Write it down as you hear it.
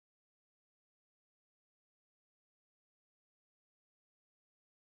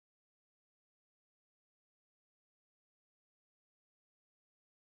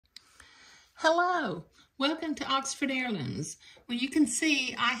Hello, welcome to Oxford Heirlooms. Well, you can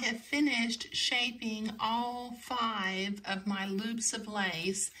see I have finished shaping all 5 of my loops of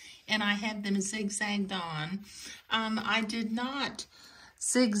lace and I have them zigzagged on. I did not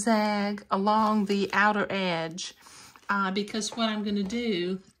zigzag along the outer edge because what I'm going to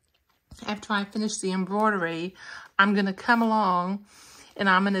do after I finish the embroidery, I'm going to come along and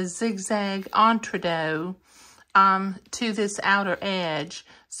I'm going to zigzag entre-deux to this outer edge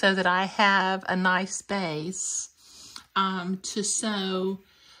so that I have a nice base to sew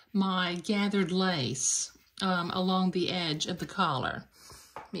my gathered lace along the edge of the collar.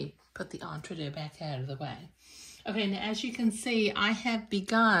 Let me put the entre-deux back out of the way. Okay, now as you can see, I have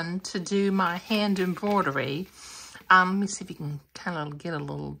begun to do my hand embroidery. Let me see if you can kind of get a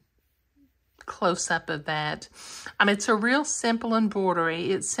little close-up of that. It's a real simple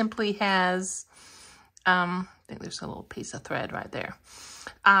embroidery. It simply has, I think there's a little piece of thread right there.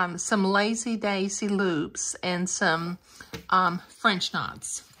 Some lazy daisy loops and some French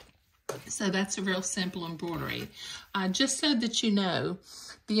knots. So that's a real simple embroidery. Just so that you know,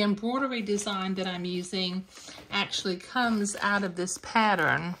 the embroidery design that I'm using actually comes out of this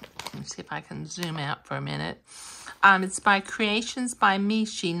pattern. Let me see if I can zoom out for a minute. It's by Creations by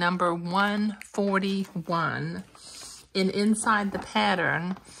Mishi, number 141. And inside the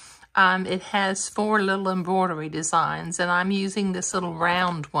pattern, it has 4 little embroidery designs, and I'm using this little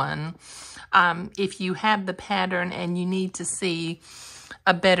round one. If you have the pattern and you need to see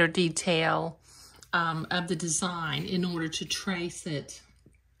a better detail of the design in order to trace it.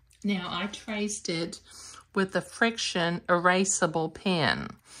 Now, I traced it with a friction erasable pen.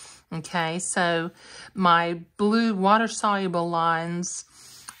 Okay, so my blue water-soluble lines,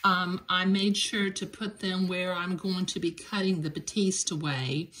 I made sure to put them where I'm going to be cutting the batiste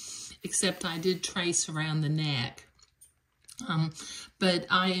away, except I did trace around the neck. But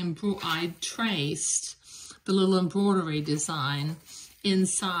I traced the little embroidery design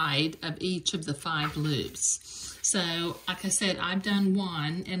inside of each of the 5 loops. So, like I said, I've done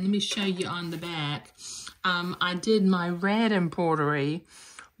one, and let me show you on the back. I did my red embroidery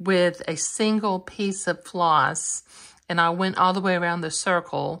with a single piece of floss, and I went all the way around the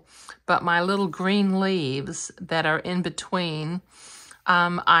circle, but my little green leaves that are in between,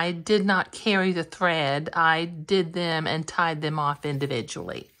 I did not carry the thread. I did them and tied them off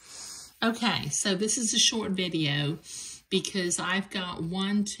individually. Okay, so this is a short video because I've got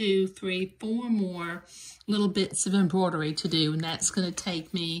 1, 2, 3, 4 more little bits of embroidery to do, and that's going to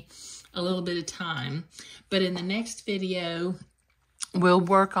take me a little bit of time. But in the next video, we'll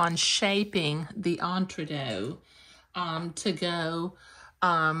work on shaping the entre-deux to go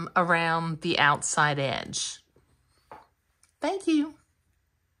around the outside edge. Thank you.